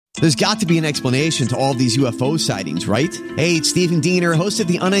There's got to be an explanation to all of these UFO sightings, right? Hey, it's Stephen Diener, host of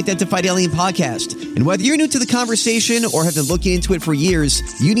the Unidentified Alien Podcast. And whether you're new to the conversation or have been looking into it for years,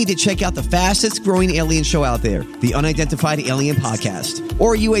 you need to check out the fastest growing alien show out there, the Unidentified Alien Podcast,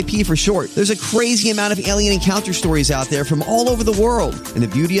 or UAP for short. There's a crazy amount of alien encounter stories out there from all over the world. And the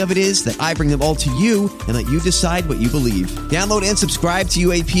beauty of it is that I bring them all to you and let you decide what you believe. Download and subscribe to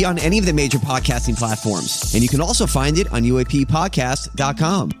UAP on any of the major podcasting platforms. And you can also find it on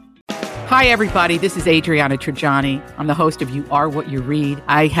UAPpodcast.com. Hi, everybody. This is Adriana Trajani. I'm the host of You Are What You Read.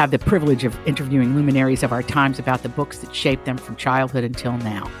 I have the privilege of interviewing luminaries of our times about the books that shaped them from childhood until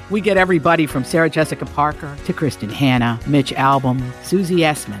now. We get everybody from Sarah Jessica Parker to Kristen Hanna, Mitch Albom, Susie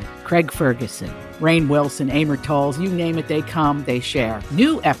Essman, Craig Ferguson, Rainn Wilson, Amor Tolls, you name it, they come, they share.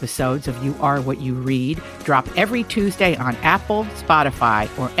 New episodes of You Are What You Read drop every Tuesday on Apple, Spotify,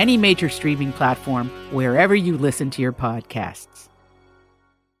 or any major streaming platform wherever you listen to your podcasts.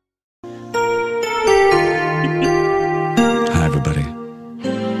 Hi, everybody.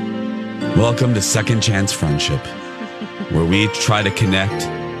 Welcome to Second Chance Friendship, where we try to connect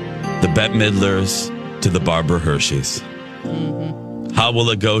the Bette Midlers to the Barbara Hersheys. How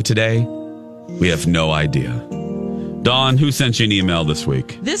will it go today? We have no idea. Dawn, who sent you an email this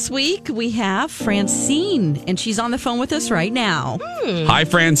week? This week, we have Francine, and she's on the phone with us right now. Hi,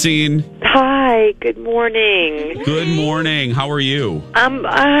 Francine. Hi, good morning. Good morning. How are you?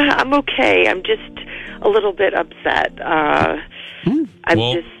 I'm okay. I'm just a little bit upset. The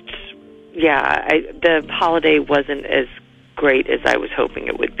holiday wasn't as great as I was hoping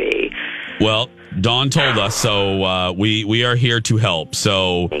it would be. Well, Dawn told us, so we are here to help.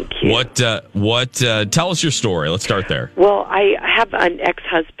 So, thank you. Tell us your story. Let's start there. Well, I have an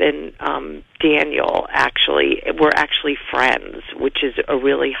ex-husband, Daniel. Actually, we're actually friends, which is a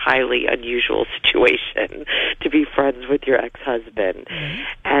really highly unusual situation to be friends with your ex-husband.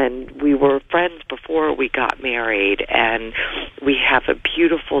 And we were friends before we got married, and we have a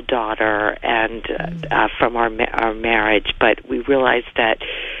beautiful daughter, and from our marriage. But we realized that,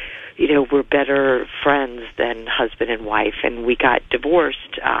 we're better friends than husband and wife, and we got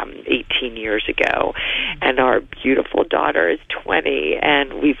divorced 18 years ago, and our beautiful daughter is 20,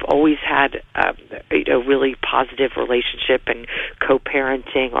 and we've always had a really positive relationship and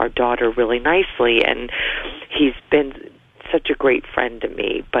co-parenting our daughter really nicely, and he's been such a great friend to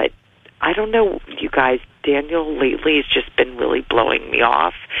me. But I don't know, you guys, Daniel lately has just been really blowing me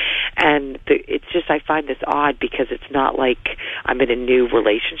off. And it's just, I find this odd because it's not like I'm in a new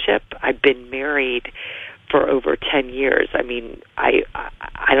relationship. I've been married for over 10 years. I mean, I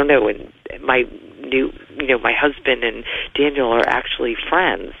don't know, and my my husband and Daniel are actually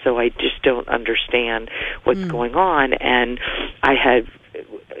friends, so I just don't understand what's going on. And I had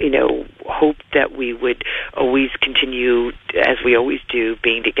hoped that we would always continue, as we always do,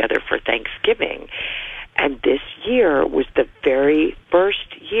 being together for Thanksgiving. And this year was the very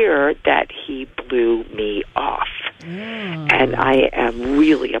first year that he blew me off. And I am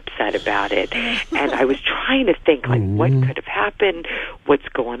really upset about it. And I was trying to think, what could have happened? What's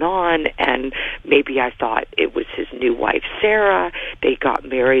going on? And maybe I thought it was his new wife, Sarah. They got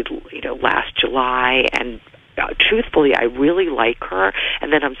married, last July, and truthfully, I really like her,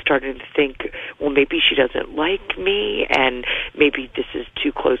 and then I'm starting to think, well, maybe she doesn't like me, and maybe this is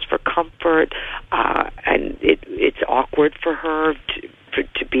too close for comfort, and it's awkward for her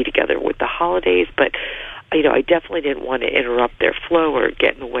to be together with the holidays, but I definitely didn't want to interrupt their flow or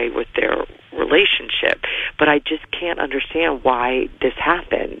get in the way with their relationship, but I just can't understand why this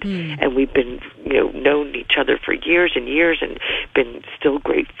happened. And we've been, known each other for years and years and been still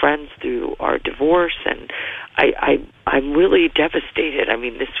great friends through our divorce, and I'm really devastated. I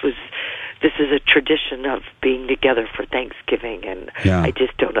mean, this is a tradition of being together for Thanksgiving, and I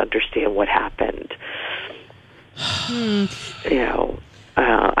just don't understand what happened.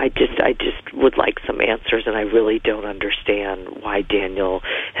 I just would like some answers, and I really don't understand why Daniel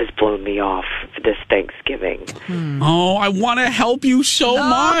has blown me off this Thanksgiving. Oh, I want to help you so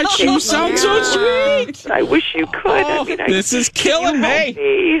much. You sound so sweet. I wish you could. This is killing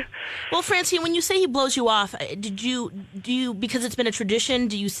me. Well, Francine, when you say he blows you off, do you, because it's been a tradition,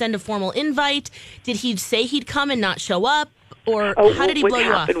 do you send a formal invite? Did he say he'd come and not show up? Or how did he blow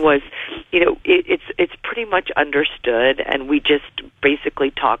you off? What happened was, it's pretty much understood, and we just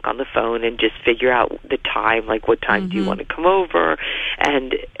basically talk on the phone and just figure out the time, like what time do you want to come over,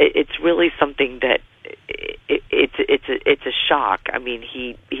 and it's really something that it's a shock. I mean,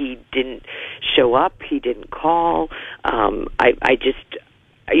 he didn't show up, he didn't call. I just,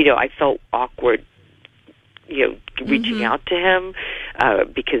 I felt awkward, reaching out to him.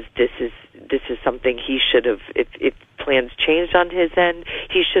 because this is something he should have. If plans changed on his end,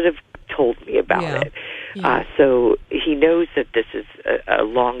 he should have told me about it. Yeah. So he knows that this is a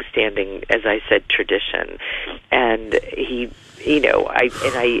long-standing, as I said, tradition, and he,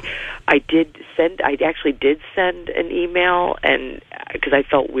 I actually did send an email, and because I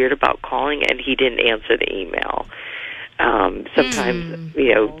felt weird about calling, and he didn't answer the email. Sometimes,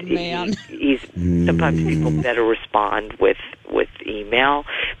 sometimes people better respond with email,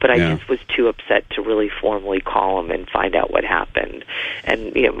 but I just was too upset to really formally call him and find out what happened.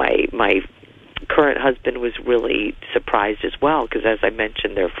 And my current husband was really surprised as well, because as I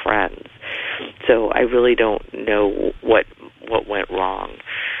mentioned, they're friends. So I really don't know what went wrong.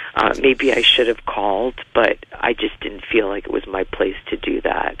 Maybe I should have called, but I just didn't feel like it was my place to do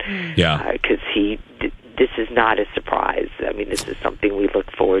that. Yeah, because this is not a surprise. I mean, this is something we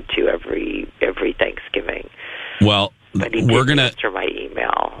look forward to every Thanksgiving. Well, but he didn't answer my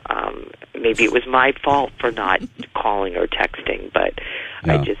email. Maybe it was my fault for not calling or texting, but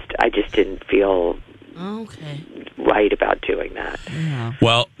I just didn't feel right about doing that. Yeah.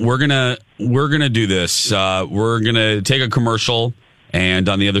 Well, we're gonna do this. We're gonna take a commercial, and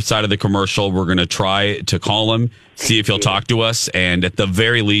on the other side of the commercial, we're gonna try to call him, see if he'll talk to us, and at the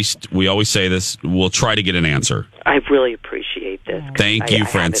very least, we always say this, we'll try to get an answer. I really appreciate this. Thank you,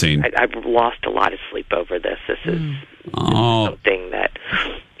 Francine. I've lost a lot of sleep over this. This is something that,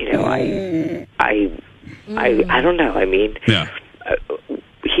 I don't know. I mean,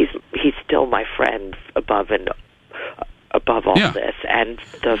 he's still my friend above all this, and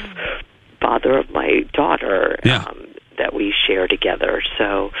the father of my daughter that we share together.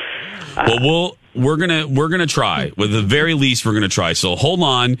 So, we're gonna try. With the very least, we're gonna try. So hold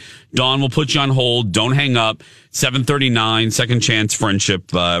on, Dawn. We'll put you on hold. Don't hang up. 7:39. Second Chance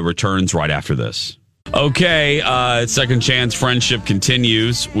Friendship returns right after this. Okay, Second Chance Friendship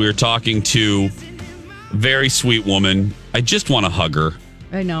continues. We're talking to a very sweet woman. I just want to hug her.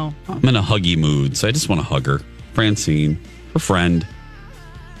 I know. I'm in a huggy mood, so I just want to hug her. Francine, her friend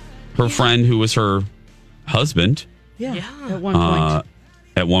who was her husband. Yeah. At one point.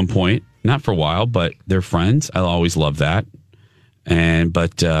 At one point, not for a while, but they're friends. I always love that.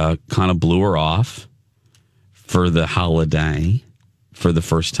 But kind of blew her off for the holiday for the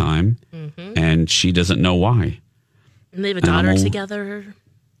first time, and she doesn't know why. And they have a daughter together.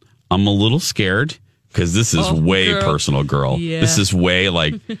 I'm a little scared because this is way personal, girl. Yeah. This is way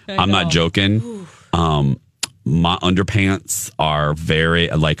like I'm not joking. My underpants are very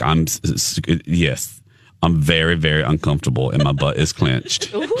I'm very, very uncomfortable, and my butt is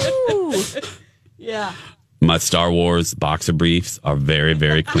clenched. Ooh. Yeah. My Star Wars boxer briefs are very,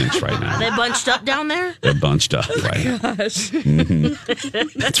 very clenched right now. Are they bunched up down there? They're bunched up, right? Gosh.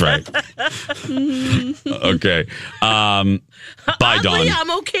 That's right. Okay. Bye, Dawn. I'm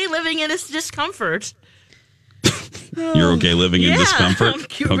okay living in this discomfort. You're okay living in discomfort?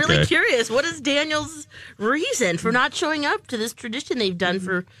 I'm really curious. What is Daniel's reason for not showing up to this tradition they've done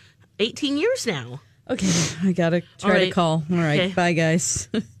for 18 years now? Okay, I gotta try to call. All right, Okay. bye, guys.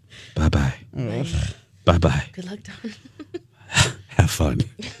 Bye-bye. Bye-bye. Good luck, Dawn. Have fun.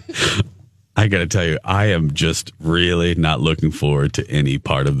 I got to tell you, I am just really not looking forward to any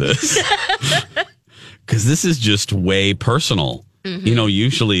part of this. Because this is just way personal.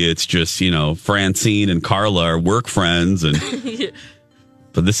 Usually it's just, Francine and Carla are work friends.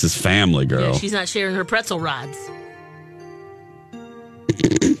 But this is family, girl. Yeah, she's not sharing her pretzel rods.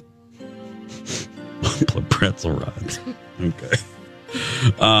 Pretzel rods. Okay.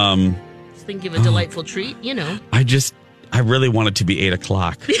 Just think of a delightful treat, I really want it to be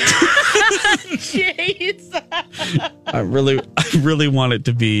 8:00. Jeez. I really want it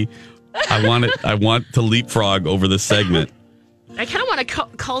to be. I want to leapfrog over the segment. I kind of want to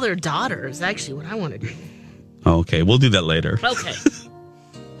call their daughters, actually, what I want to do. Okay, we'll do that later. Okay.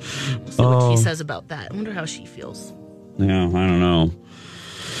 We'll see what she says about that. I wonder how she feels. Yeah, I don't know.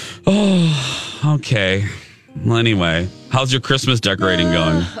 Oh, okay. Well, anyway, how's your Christmas decorating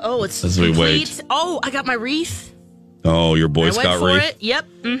going? It's as complete. We wait. I got my wreath. Oh, your Boy I Scout went for wreath? it. Yep.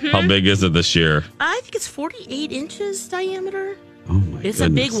 Mm-hmm. How big is it this year? I think it's 48 inches diameter. Oh, my It's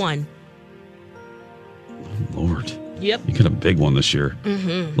goodness. a big one. Oh, Lord. Yep. You got a big one this year.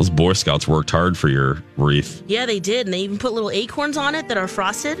 Mm-hmm. Those Boy Scouts worked hard for your wreath. Yeah, they did. And they even put little acorns on it that are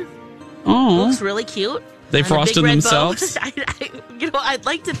frosted. Oh. Looks really cute. They On a frosted big red themselves? bow. I'd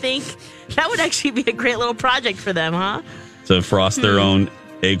like to think that would actually be a great little project for them, huh? To frost their own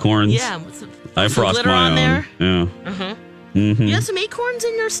acorns? Yeah. I frost glitter my on own. there. Yeah. Uh-huh. Mm-hmm. You have some acorns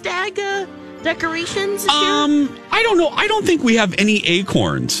in your stag decorations this year? I don't know. I don't think we have any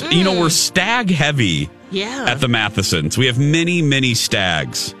acorns. We're stag heavy. Yeah. at the Mathesons. We have many, many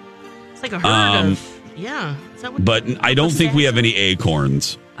stags. It's like a herd of... Yeah. Is that what, But I don't think we have any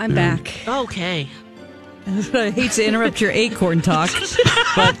acorns. I'm back. Okay. I hate to interrupt your acorn talk,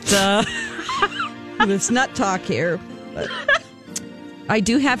 but it's nut talk here. But I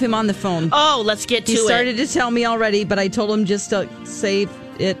do have him on the phone. Oh, let's get to He it. started to tell me already, but I told him just to save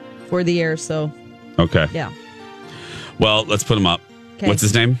it for the air. So, Okay. yeah. Well, let's put him up. Okay. What's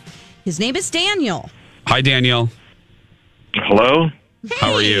his name? His name is Daniel. Hi, Daniel. Hello?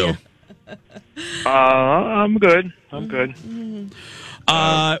 How are you? I'm good. I'm good.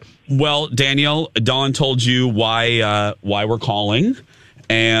 Well, Daniel, Dawn told you why we're calling,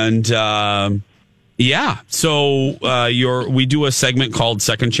 and so we do a segment called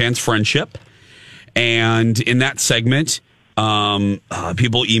Second Chance Friendship, and in that segment,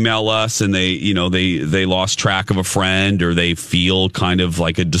 people email us and they lost track of a friend or they feel kind of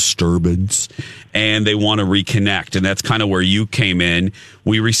like a disturbance and they want to reconnect. And that's kind of where you came in.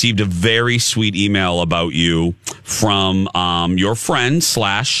 We received a very sweet email about you from your friend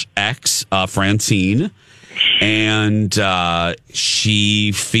 / ex, Francine. And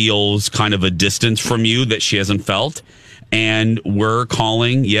she feels kind of a distance from you that she hasn't felt. And we're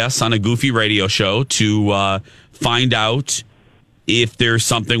calling, yes, on a goofy radio show to find out if there's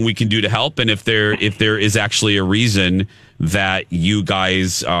something we can do to help, and if there is actually a reason that you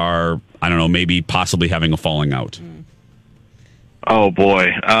guys are, I don't know, maybe possibly having a falling out. Oh,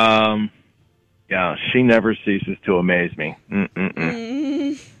 boy. Yeah, she never ceases to amaze me.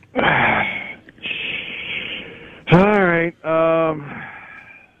 All right.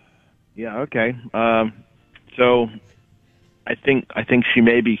 Yeah, okay. So I think she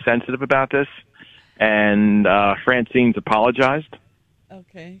may be sensitive about this, and Francine's apologized.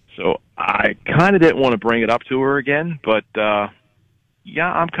 Okay. So I kind of didn't want to bring it up to her again, but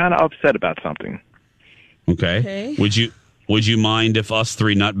yeah, I'm kind of upset about something. Okay. Would you mind if us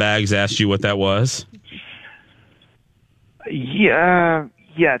three nutbags asked you what that was? Yeah,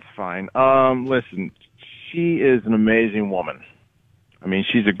 it's fine. Listen, she is an amazing woman. I mean,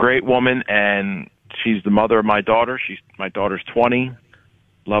 she's a great woman, and she's the mother of my daughter. My daughter's 20,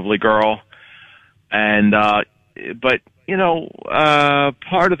 lovely girl. And but you know,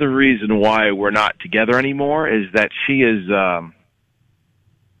 part of the reason why we're not together anymore is that she is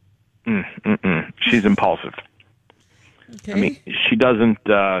she's impulsive. Okay. I mean, she doesn't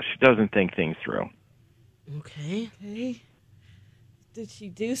think things through. Okay. Did she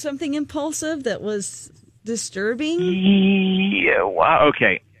do something impulsive that was disturbing? Yeah. Wow.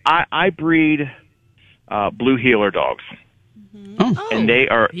 Okay. I breed blue heeler dogs, Oh, and they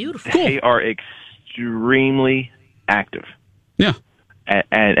are beautiful. they are extremely active. Yeah.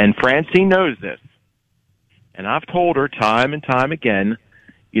 And Francine knows this, and I've told her time and time again,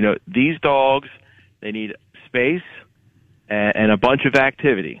 you know, these dogs, they need space and a bunch of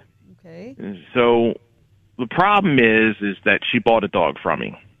activity. Okay. So the problem is that she bought a dog from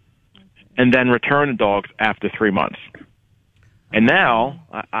me and then returned the dogs after 3 months. And now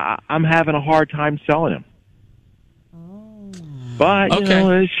I'm having a hard time selling him. Oh. But you Okay.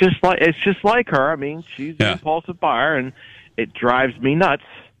 know, it's just like her. I mean, she's an impulsive buyer, and it drives me nuts.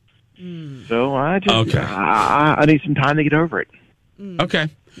 So I need some time to get over it. Okay.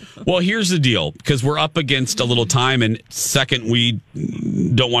 Well, here's the deal, because we're up against a little time, and second, we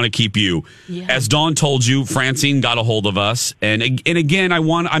don't want to keep you. Yeah. As Dawn told you, Francine got a hold of us, and again,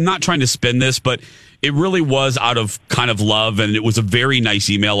 I'm not trying to spin this, but it really was out of kind of love, and it was a very nice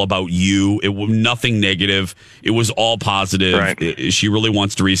email about you. It was nothing negative. It was all positive. Right. She really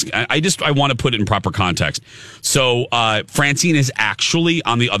wants to I want to put it in proper context. So Francine is actually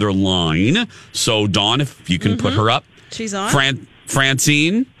on the other line. So Dawn, if you can put her up. She's on.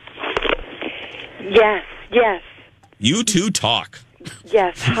 Francine? Yes. You two talk.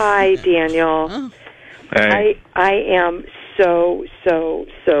 Yes. Hi, Daniel. Hey. I am so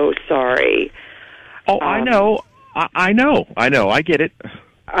sorry. Oh, I know. I know. I get it.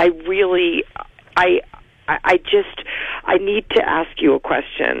 I really, I need to ask you a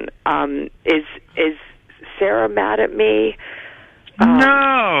question. Is Sarah mad at me?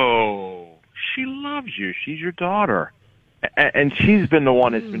 No, she loves you. She's your daughter, and she's been the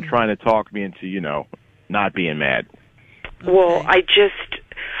one that's been trying to talk me into, you know, not being mad. Well, I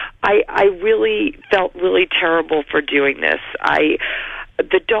really felt really terrible for doing this.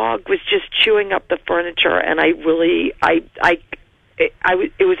 The dog was just chewing up the furniture, and it was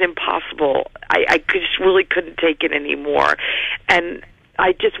impossible. I just really couldn't take it anymore. And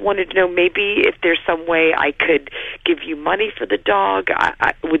I just wanted to know maybe if there's some way I could give you money for the dog.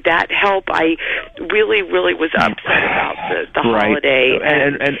 Would that help? I really was upset about the holiday.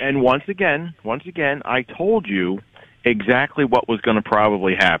 And once again, I told you exactly what was going to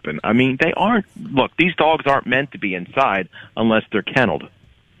probably happen. I mean, these dogs aren't meant to be inside unless they're kenneled.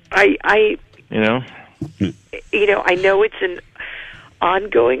 I know it's an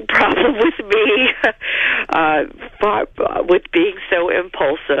ongoing problem with me with being so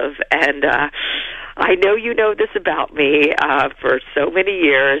impulsive, and I know you know this about me for so many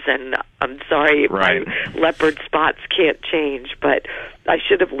years, and I'm sorry my leopard spots can't change, but I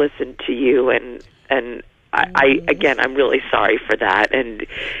should have listened to you, and I'm really sorry for that, and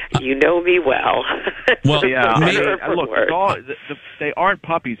you know me well. Well, yeah, look, they aren't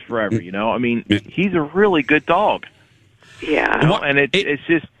puppies forever, you know? I mean, he's a really good dog. Yeah. Well, and it's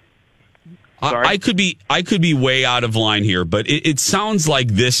just... Sorry. I could be way out of line here, but it sounds like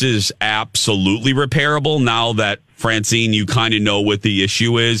this is absolutely repairable now that, Francine, you kind of know what the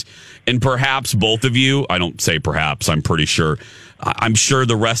issue is. And perhaps both of you, I don't say perhaps, I'm pretty sure. I'm sure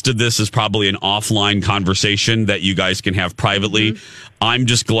the rest of this is probably an offline conversation that you guys can have privately. Mm-hmm. I'm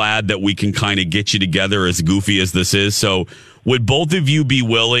just glad that we can kind of get you together, as goofy as this is. So would both of you be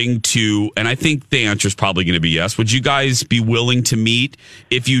willing to, and I think the answer is probably going to be yes, would you guys be willing to meet?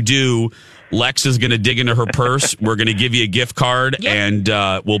 If you do, Lex is going to dig into her purse. We're going to give you a gift card, and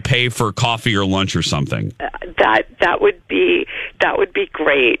we'll pay for coffee or lunch or something. That would be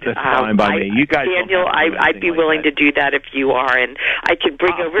great. That's fine by me. You guys, Daniel, I'd be willing to do that if you are, and I can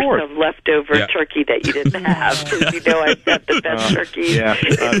bring over some leftover turkey that you didn't have, because you know I've got the best turkey in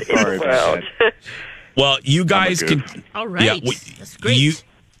the world. Well, you guys can. All right, that's great.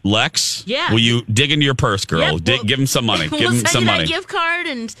 Lex, will you dig into your purse, girl? Give him some money. Give him some money. A gift card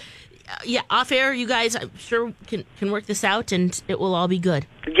and. Off air, you guys, I'm sure can work this out, and it will all be good.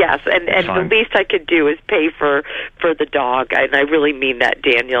 Yes, and the least I could do is pay for the dog, and I really mean that,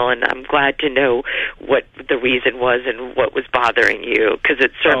 Daniel. And I'm glad to know what the reason was and what was bothering you, because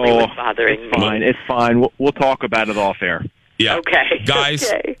it certainly was bothering me. It's fine. We'll talk about it off air. Yeah. Okay,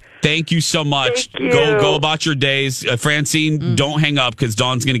 guys. Okay. Thank you so much. Thank you. Go about your days. Francine, don't hang up, because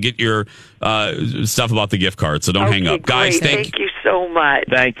Dawn's going to get your stuff about the gift card. So don't hang up. Great. Guys, thank you so much.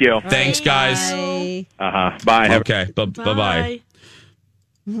 Thank you. Thanks, guys. Bye. Okay. Bye-bye.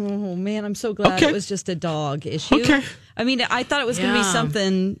 Oh, man, I'm so glad it was just a dog issue. Okay. I mean, I thought it was going to be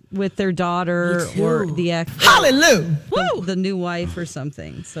something with their daughter or the ex. Hallelujah. The new wife or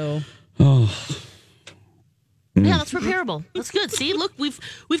something. So... Yeah, that's repairable. That's good. See, look, we've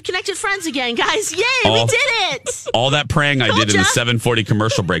connected friends again, guys. Yay, we did it! All that praying I did in the 7:40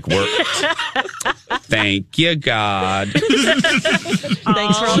 commercial break worked. Thank you, God. Thanks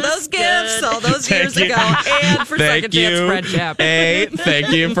for all those gifts all those years ago, and for Second Chance Friendship. Hey, thank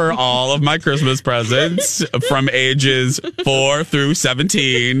you for all of my Christmas presents from ages 4 through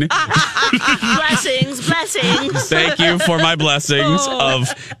 17. Blessings. Thank you for my blessings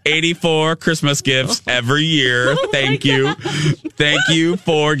of 84 Christmas gifts every year. Thank you. Thank you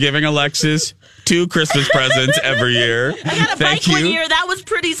for giving Alexis 2 Christmas presents every year. I got a bike one year. That was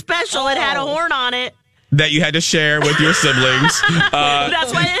pretty special. It had a horn on it. That you had to share with your siblings.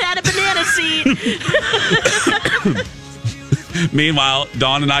 That's why it had a banana seat. Meanwhile,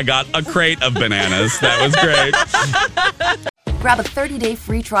 Dawn and I got a crate of bananas. That was great. Grab a 30-day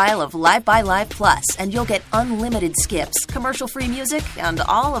free trial of Live by Live Plus, and you'll get unlimited skips, commercial-free music, and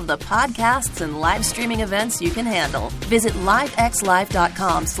all of the podcasts and live streaming events you can handle. Visit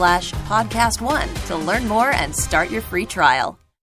livexlive.com/podcast1 to learn more and start your free trial.